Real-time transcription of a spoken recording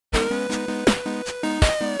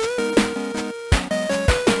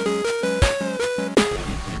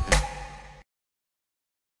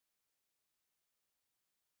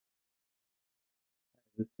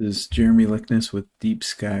This is Jeremy Lickness with Deep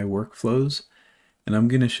Sky Workflows, and I'm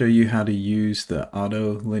going to show you how to use the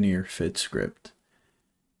auto linear fit script.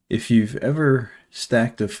 If you've ever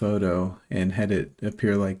stacked a photo and had it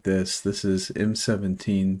appear like this is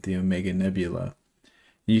M17, the Omega Nebula.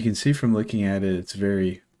 You can see from looking at it, it's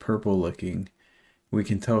very purple looking. We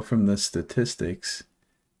can tell from the statistics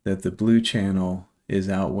that the blue channel is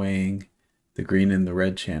outweighing the green and the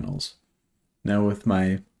red channels. Now with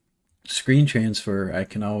my screen transfer, I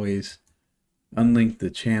can always unlink the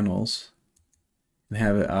channels and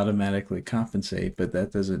have it automatically compensate, but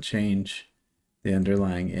that doesn't change the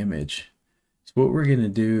underlying image. So what we're going to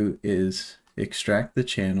do is extract the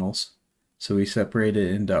channels. So we separate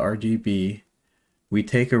it into RGB. We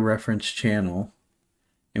take a reference channel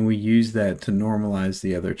and we use that to normalize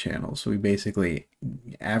the other channels. So we basically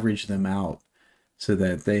average them out so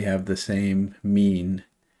that they have the same mean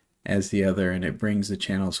as the other, and it brings the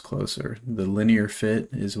channels closer. The linear fit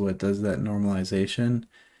is what does that normalization,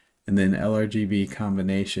 and then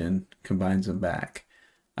LRGBCombination combines them back.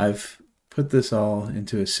 I've put this all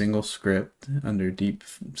into a single script under Deep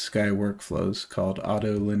Sky Workflows called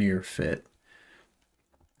Auto Linear Fit.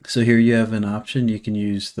 So here you have an option. You can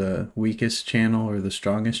use the weakest channel or the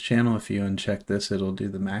strongest channel. If you uncheck this, it'll do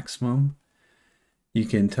the maximum. You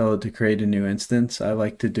can tell it to create a new instance. I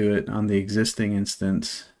like to do it on the existing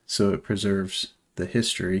instance so it preserves the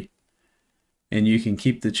history. And you can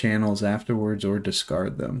keep the channels afterwards or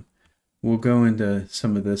discard them. We'll go into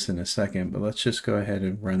some of this in a second, but let's just go ahead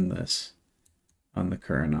and run this on the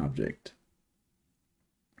current object.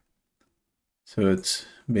 So it's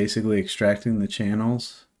basically extracting the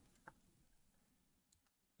channels.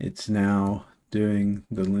 It's now doing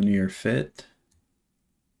the linear fit.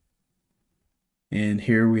 And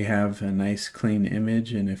here we have a nice clean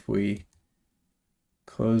image, and if we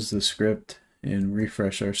close the script and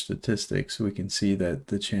refresh our statistics, we can see that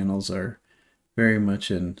the channels are very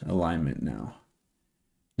much in alignment now.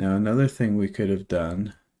 Now another thing we could have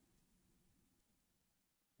done,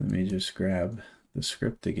 let me just grab the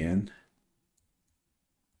script again.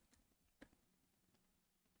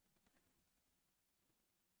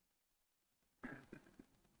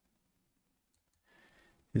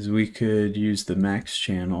 Is we could use the max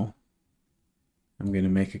channel. I'm going to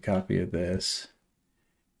make a copy of this.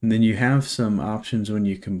 And then you have some options when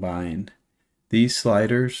you combine. These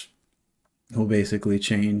sliders will basically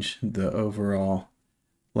change the overall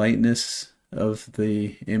lightness of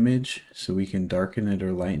the image, so we can darken it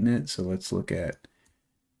or lighten it. So let's look at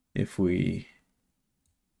if we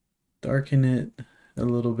darken it a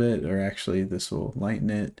little bit, or actually this will lighten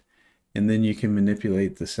it, and then you can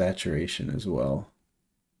manipulate the saturation as well.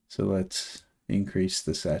 So let's increase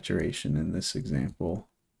the saturation in this example.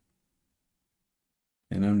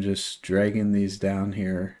 And I'm just dragging these down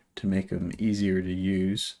here to make them easier to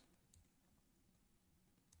use.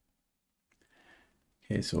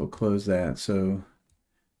 Okay, so we'll close that. So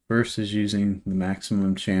first is using the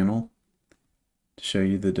maximum channel to show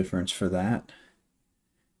you the difference for that.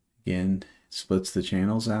 Again, it splits the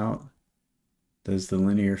channels out, does the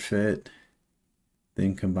linear fit,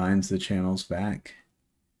 then combines the channels back.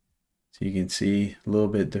 So you can see a little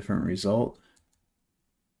bit different result.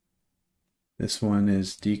 This one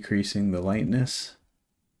is decreasing the lightness.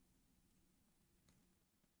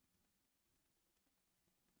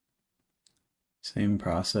 Same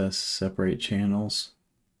process, separate channels,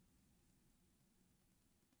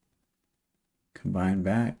 combine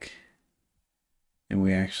back, and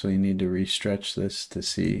we actually need to restretch this to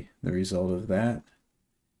see the result of that.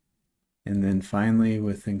 And then finally,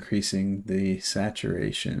 with increasing the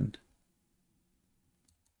saturation,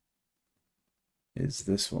 is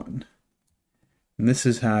this one. And this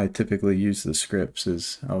is how I typically use the scripts,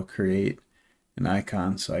 is I'll create an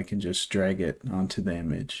icon so I can just drag it onto the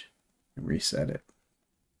image and reset it.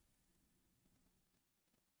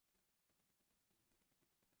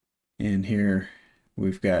 And here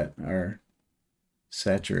we've got our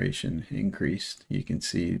saturation increased. You can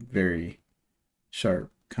see very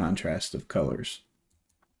sharp contrast of colors.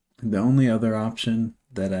 The only other option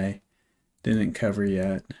that I didn't cover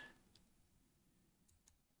yet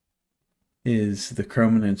is the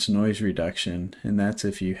Chrominance noise reduction, and that's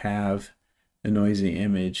if you have a noisy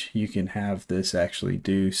image, you can have this actually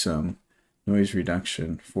do some noise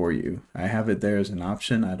reduction for you. I have it there as an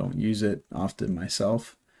option. I don't use it often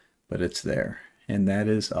myself, but it's there, and that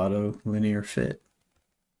is auto linear fit.